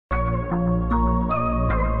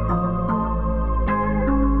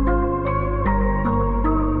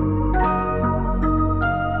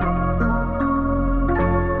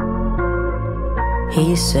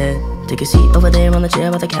He said, take a seat over there on the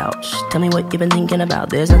chair by the couch. Tell me what you've been thinking about.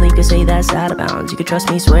 There's nothing you can say that's out of bounds. You can trust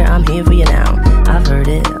me, swear I'm here for you now. I've heard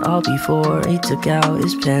it all before. He took out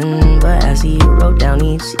his pen, but as he wrote down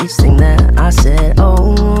each thing that I said,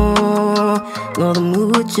 oh, well, the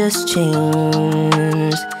mood just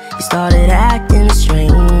changed. He started acting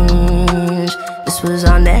strange. This was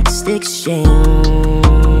our next exchange.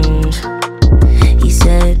 He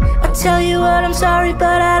said, I tell you what, I'm sorry,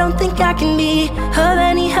 but I don't think I can be of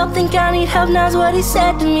any help. Think I need help, now's what he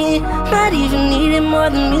said to me. Might even need it more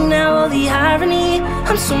than me now, all the irony.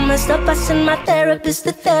 I'm so messed up, I send my therapist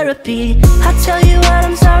to therapy. I tell you what,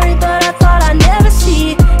 I'm sorry, but I thought I'd never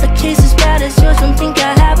see a case as bad as yours. Don't think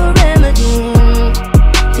I have a remedy.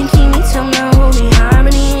 Think he needs help now, holy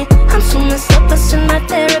harmony. I'm so messed up, I send my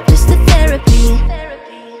therapist to therapy.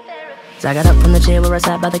 So I got up from the chair where I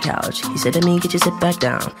sat by the couch. He said to me, could you sit back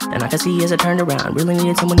down? And I could see as I turned around, really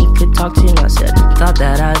needed someone he could talk to. I said, thought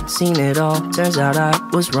that I'd seen it all. Turns out I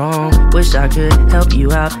was wrong. Wish I could help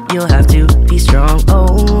you out. You'll have to be strong.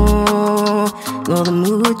 Oh, well, the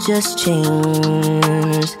mood just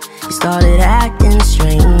changed. He started acting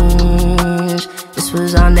strange. This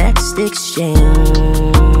was our next exchange.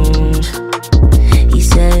 He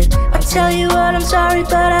said, I tell you what, I'm sorry,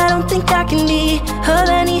 but I don't think I can be of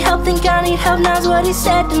any help. Think I need help, now's what he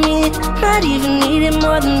said to me. Might even need it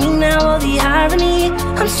more than me now, all the irony.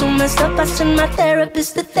 I'm so messed up, I send my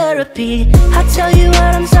therapist to therapy. I tell you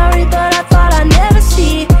what, I'm sorry, but I thought I'd never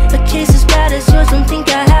see a case as bad as yours. Don't think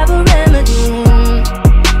I have a remedy.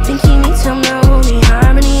 Think he needs help now, holy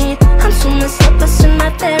harmony. I'm so messed up, I send my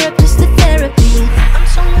therapist to therapy. I'm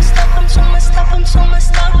so messed up, I'm so messed up, I'm so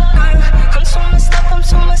messed up. I'm so messed up, I'm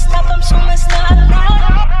so messed up, I'm so messed up.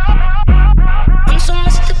 I'm so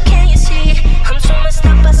messed up, can you see? I'm so messed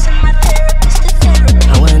up, I send my therapist to therapy.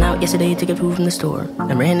 I went out yesterday to get food from the store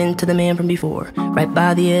and ran into the man from before, right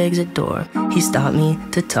by the exit door. He stopped me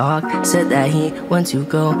to talk, said that he went to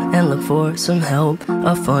go and look for some help.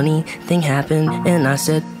 A funny thing happened and I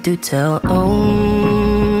said, do tell.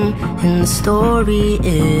 Oh, and the story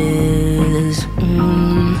is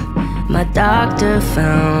my doctor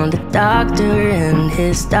found a doctor and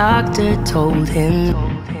his doctor told him,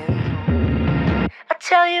 I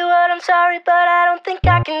tell you what, I'm sorry, but I don't think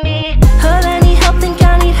I can be of any help. Think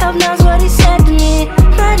I need help, now's what he said to me.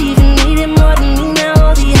 Might even need it more than me now,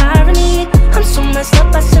 all the irony. I'm so messed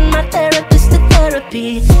up, I send my therapist to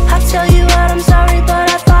therapy. I tell you what, I'm sorry, but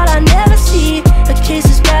I thought I'd never see a case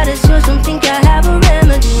as bad as yours. Don't think I have a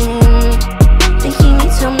remedy. Think he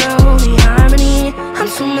needs help now, holy harmony. I'm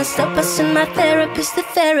so messed up, I send my therapist to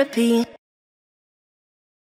therapy.